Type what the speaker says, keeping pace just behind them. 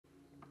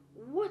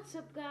What's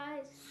up,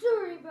 guys?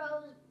 Sorry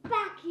Bros,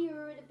 back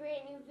here with a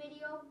brand new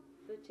video.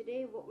 So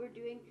today what we're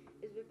doing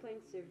is we're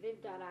playing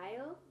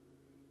Surviv.io,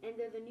 and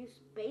there's a new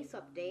space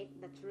update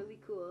that's really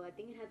cool. I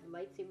think it has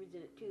lightsabers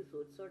in it too, so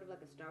it's sort of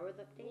like a Star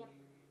Wars update. Yep.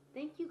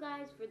 Thank you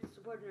guys for the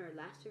support in our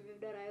last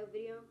Surviv.io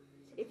video.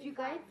 If you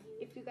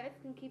guys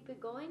can keep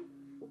it going,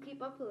 we'll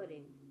keep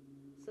uploading.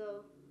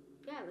 So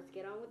yeah, let's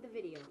get on with the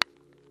video.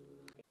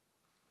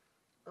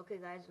 Okay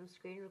guys, I'm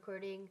screen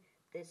recording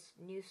this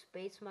new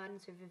space mod in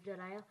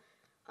Surviv.io.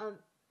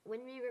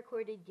 When we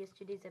recorded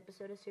yesterday's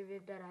episode of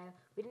Surviv.io,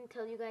 we didn't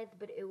tell you guys,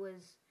 but it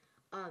was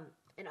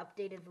an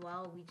update as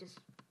well. We just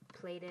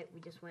played it. We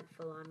just went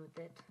full on with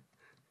it.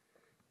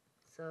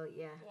 So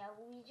yeah. Yeah,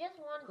 we just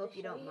wanted Hope to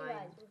you show don't you mind.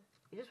 guys.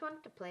 We just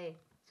wanted to play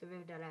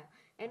Surviv.io,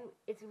 and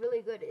it's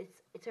really good.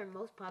 It's our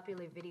most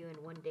popular video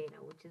in one day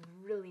now, which is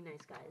really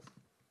nice, guys.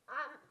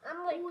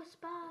 I'm like, Ooh,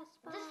 spa.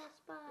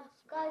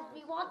 guys,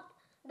 we want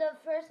the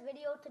first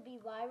video to be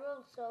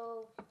viral,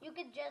 so you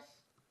could just,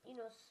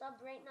 sub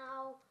right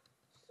now.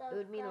 It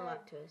would mean a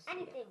lot to us.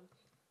 Anything.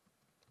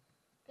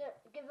 Yeah.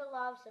 Give a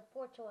lot of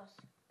support to us,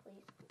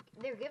 please.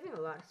 They're giving a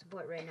lot of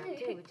support right now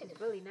too, which is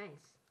really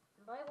nice.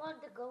 But I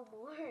want to go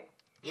more.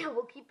 Yeah,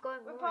 we'll keep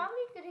going. We're more.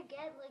 probably gonna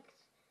get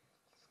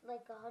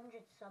like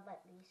 100 sub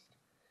at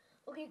least.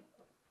 Okay.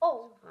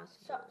 Oh,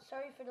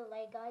 sorry for the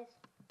lag, guys.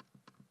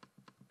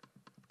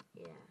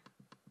 Yeah.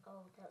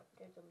 Oh,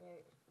 there's a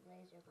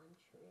laser gun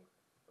shooting.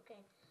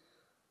 Okay,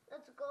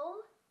 let's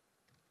go.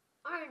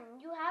 Arn,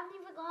 you haven't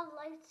even got a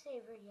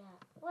lightsaber yet.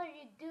 What are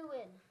you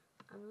doing?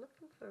 I'm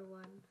looking for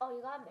one. Oh,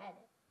 you got med.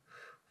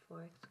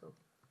 4x scope.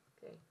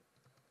 Okay.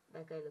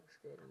 That guy looks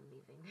good. I'm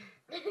leaving.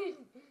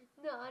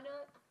 No.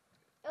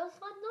 It was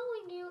fun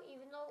knowing you,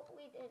 even though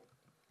we did.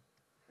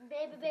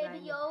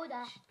 Baby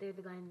Yoda. There's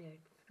the guy in there.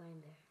 There's the guy in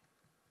there.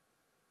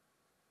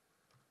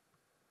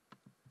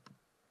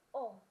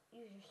 Oh,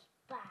 use your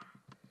spa.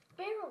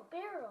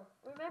 Barrel.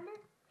 Remember?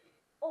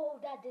 Oh,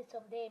 that did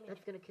some damage.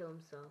 That's gonna kill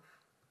himself.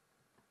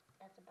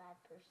 That's a bad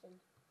person.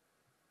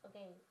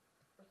 Okay.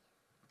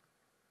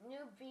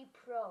 New V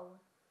Pro.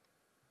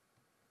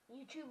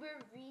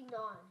 YouTuber V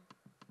Non.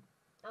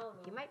 I don't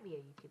know. He might be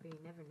a YouTuber,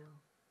 you never know.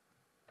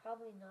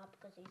 Probably not,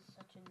 because he's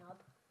such a nub.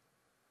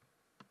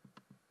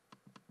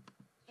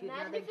 Dude,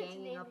 now they're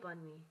ganging up on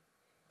me.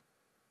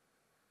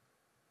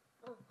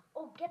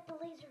 Oh, get the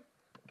laser.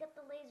 Get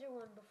the laser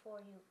one before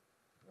you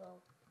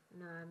go.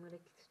 No, I'm gonna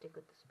stick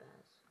with the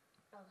spaz.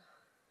 Oh,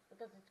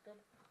 because it's good.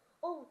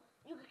 Oh,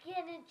 you can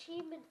get an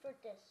achievement for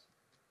this.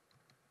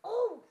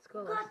 Oh, Let's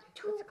go. got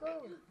two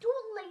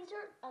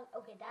laser.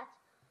 Okay, that's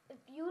if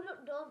you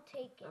don't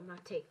take it. I'm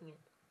not taking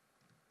it.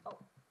 Oh,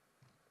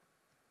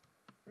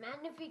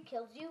 man, if he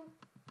kills you.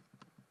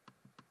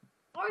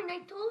 Arn, I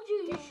told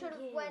you you should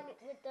have went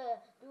with the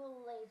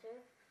dual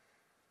laser.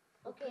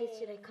 What place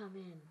did I come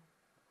in?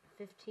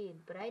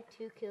 15, but I had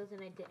 2 kills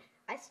and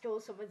I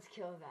stole someone's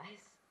kill,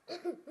 guys.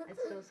 I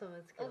stole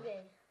someone's kill.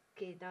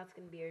 Okay, now it's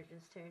gonna be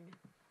Urgent's turn.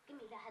 Give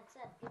me the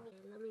headset.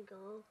 Let me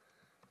go.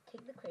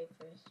 Take the crate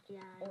first.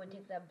 Yeah. Oh, and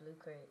take that blue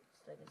crate.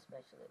 It's like a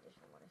special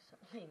edition one or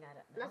something. I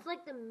don't know. That's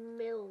like the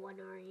middle one,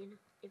 Aryan.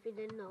 If you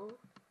didn't know.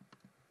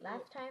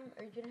 Last time,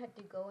 Urgent had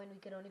to go and we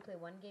could only play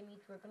 1 game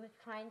each. We're gonna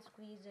try and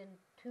squeeze in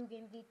 2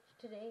 games each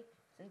today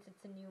since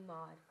it's a new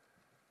mod.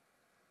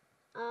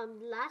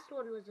 Last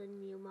one was a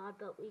new mod,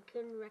 but we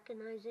couldn't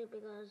recognize it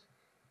because,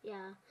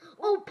 yeah.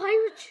 Oh,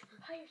 pirate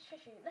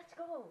treasure, let's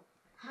go.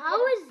 How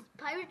is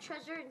pirate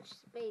treasure in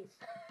space?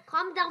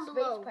 Comment down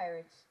below. Space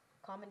pirates,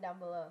 comment down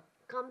below.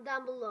 Comment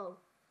down below.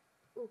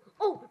 Ooh.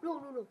 Oh,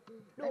 no.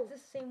 That's the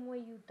same way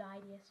you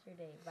died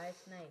yesterday by a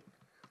snipe.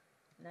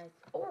 Nice.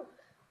 Oh.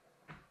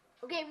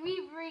 Okay,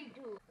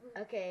 redo.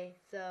 Okay,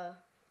 so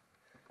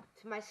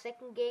to my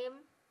second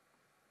game.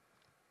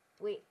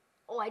 Wait.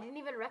 Oh, I didn't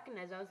even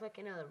recognize. I was like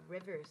in a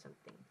river or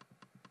something.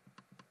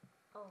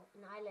 Oh,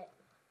 an islet.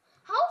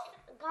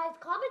 Guys,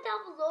 comment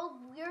down below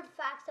weird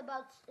facts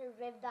about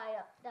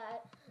Surviv.io.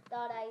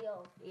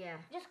 Yeah.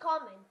 Just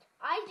comment.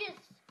 I'm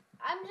just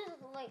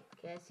like.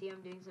 Okay, I see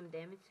I'm doing some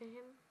damage to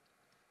him.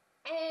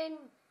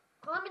 And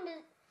comment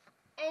it.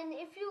 And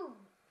if you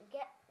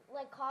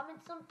comment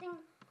something,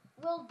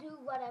 we'll do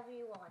whatever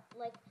you want.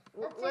 Like,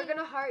 we're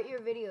gonna heart your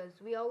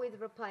videos. We always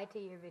reply to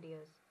your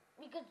videos.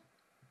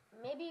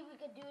 Maybe we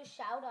could do a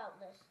shout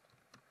out list.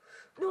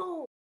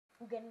 No!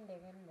 Get in there.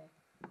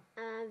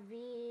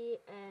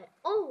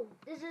 Oh,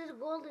 this is a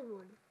golden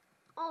one.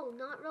 Oh,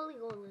 not really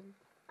golden.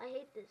 I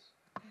hate this.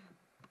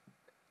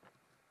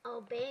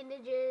 Oh,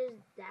 bandages.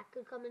 That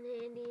could come in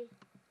handy.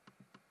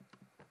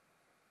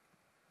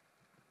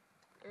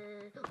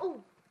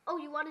 Oh,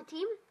 you want a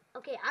team?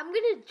 Okay, I'm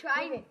gonna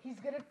try. Okay, he's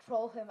gonna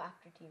troll him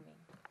after teaming.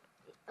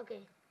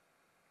 Okay.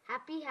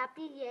 Happy,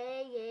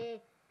 yeah.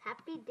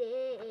 Happy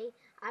day.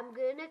 I'm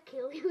gonna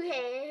kill you,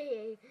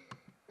 hey.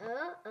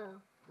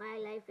 My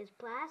life is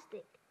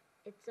plastic.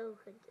 It's so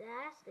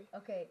fantastic.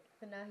 Okay,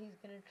 so now he's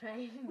gonna try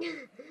and... Why are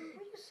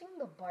you singing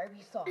the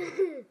Barbie song?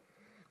 I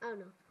don't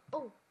know.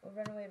 Oh,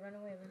 run away.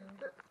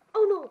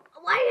 Oh no!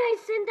 Why did I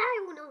send that?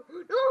 No!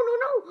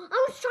 I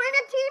was trying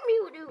to team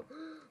you, dude.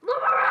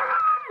 Move around!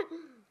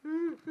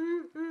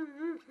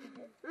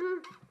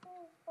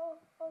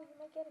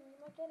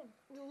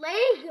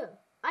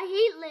 I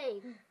hate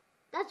lag.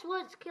 That's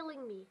what's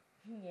killing me.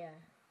 Yeah.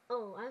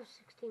 Oh, I have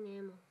 16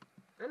 ammo.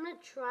 I'm gonna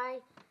try.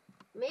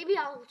 Maybe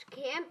I'll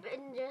camp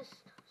and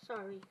just.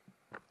 Sorry.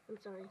 I'm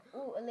sorry.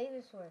 Ooh, a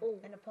laser sword Oh.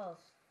 and a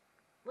pulse.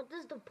 What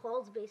does the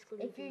pulse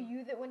basically If do? you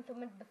use it when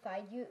someone's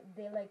beside you,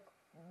 they like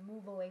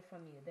move away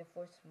from you. They're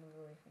forced to move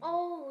away from you.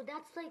 Oh,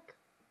 that's like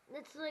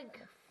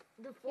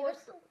the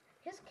force.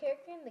 His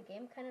character in the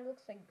game kind of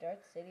looks like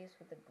Darth Sidious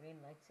with a green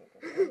lightsaber.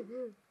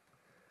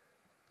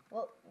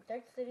 Well,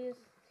 Darth Sidious,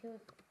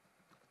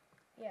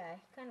 yeah,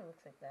 he kind of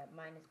looks like that,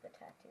 minus the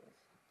tattoos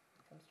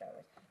from Star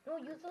Wars. No,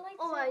 use the lightsaber.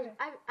 Oh,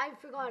 I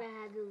forgot I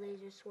had the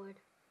laser sword.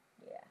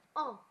 Yeah.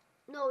 Oh,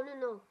 no.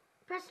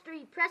 Press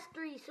 3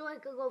 so I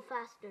could go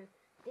faster.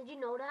 Did you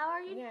know that,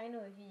 Aryan? Yeah, I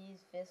know if you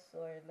use fists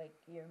or like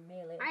your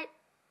melee.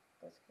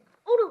 That's good.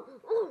 Oh no!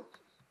 Oh!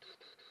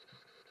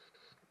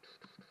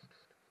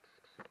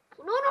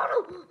 No!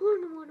 Oh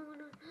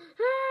no!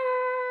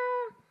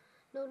 Ah!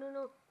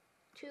 No!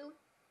 2.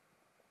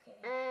 Okay.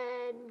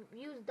 And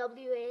use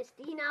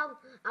WASD now.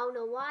 I don't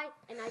know why.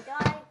 And I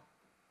die.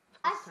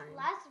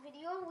 Last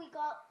video, we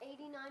got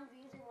 89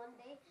 views in one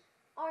day.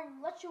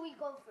 What should we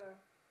go for?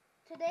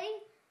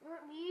 Today,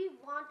 we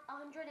want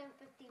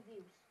 150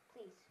 views,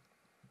 please.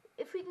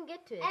 If we can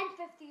get to it. And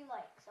 50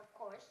 likes, of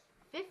course.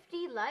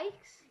 50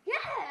 likes?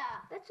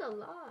 Yeah! That's a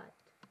lot.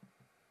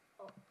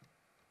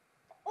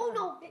 Oh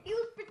no, he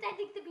was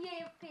pretending to be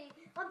AFK.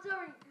 I'm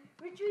sorry.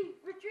 Retreat.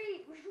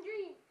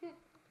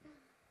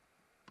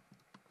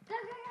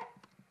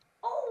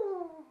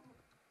 Oh!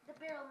 The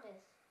barrel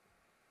miss.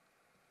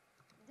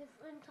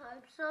 Different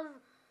types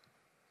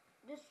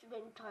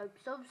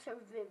of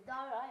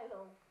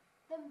survival.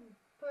 The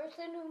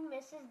person who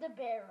misses the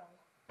barrel.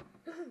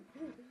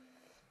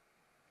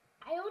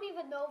 I don't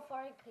even know if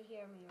Farid could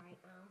hear me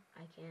right now.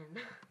 I can.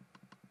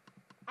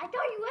 I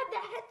thought you had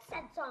the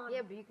headsets on.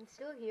 Yeah, but you can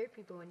still hear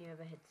people when you have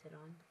a headset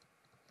on.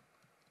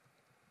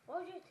 Why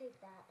would you take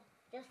that?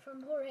 Just for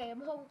more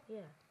ammo?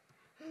 Yeah.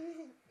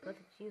 But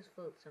it's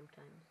useful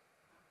sometimes.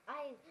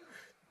 I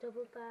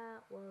Double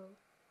bat, whoa.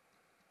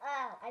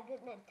 I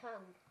did my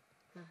tongue.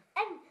 Huh.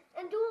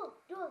 And duel.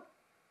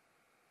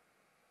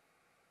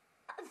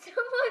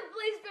 Someone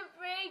placed a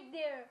frag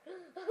there.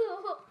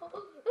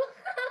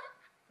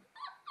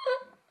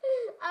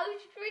 I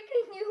was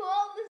tricking you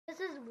all this.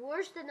 This is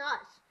worse than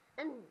us.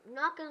 And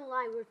not gonna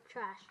lie, we're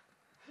trash.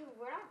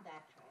 We're not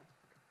that trash.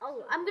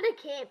 Oh, I'm gonna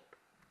camp.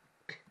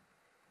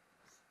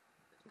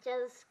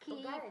 Just So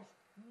keep. guys,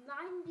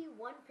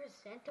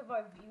 91% of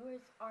our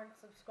viewers aren't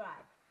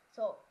subscribed.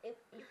 So if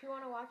you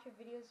want to watch our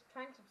videos,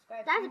 try and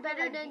subscribe. That's So you can,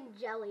 better like, than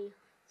jelly.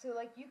 So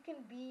like you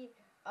can be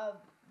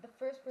the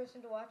first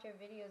person to watch our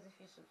videos if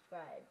you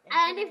subscribe.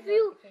 And turn if your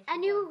you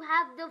notifications on.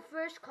 have the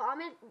first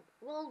comment,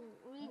 we'll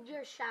read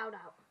your shout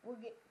out. we'll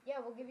give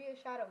you a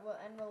shout out. We'll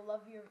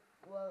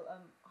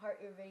heart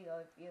your video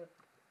if you.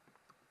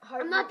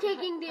 I'm not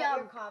taking the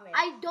your comments.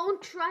 I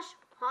don't trust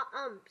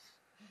umps.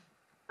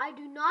 I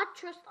do not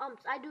trust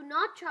umps. I do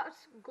not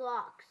trust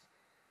Glocks.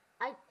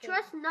 I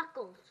trust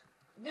Knuckles.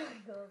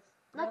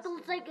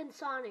 Knuckles like in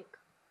Sonic.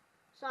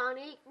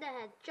 Sonic the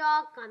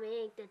Hedgehog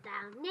coming to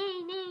town.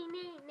 Nee.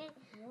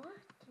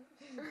 What?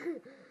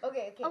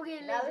 Okay. Okay,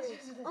 now let's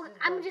let's okay,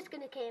 I'm just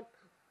gonna camp.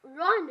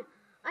 Run!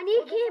 I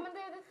need There's camp. someone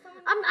there. There's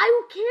someone I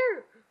don't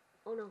care.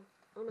 Oh no.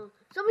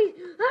 Somebody.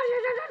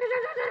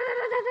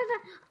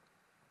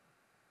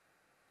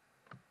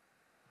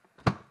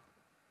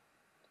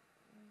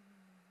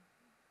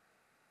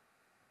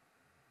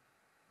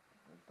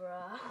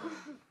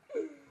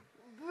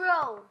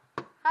 Bro,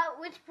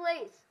 which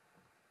place?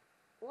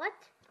 What?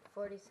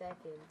 40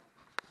 seconds.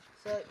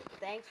 So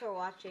thanks for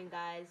watching,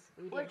 guys.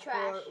 We're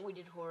trash. We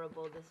did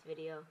horrible this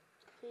video.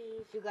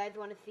 Please. If you guys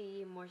want to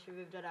see more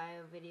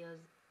Surviv.io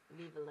videos,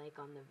 leave a like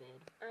on the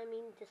vid. I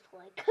mean,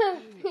 dislike.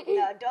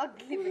 Yeah, don't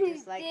leave a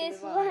dislike.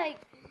 Dislike.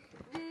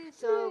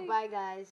 So bye, guys.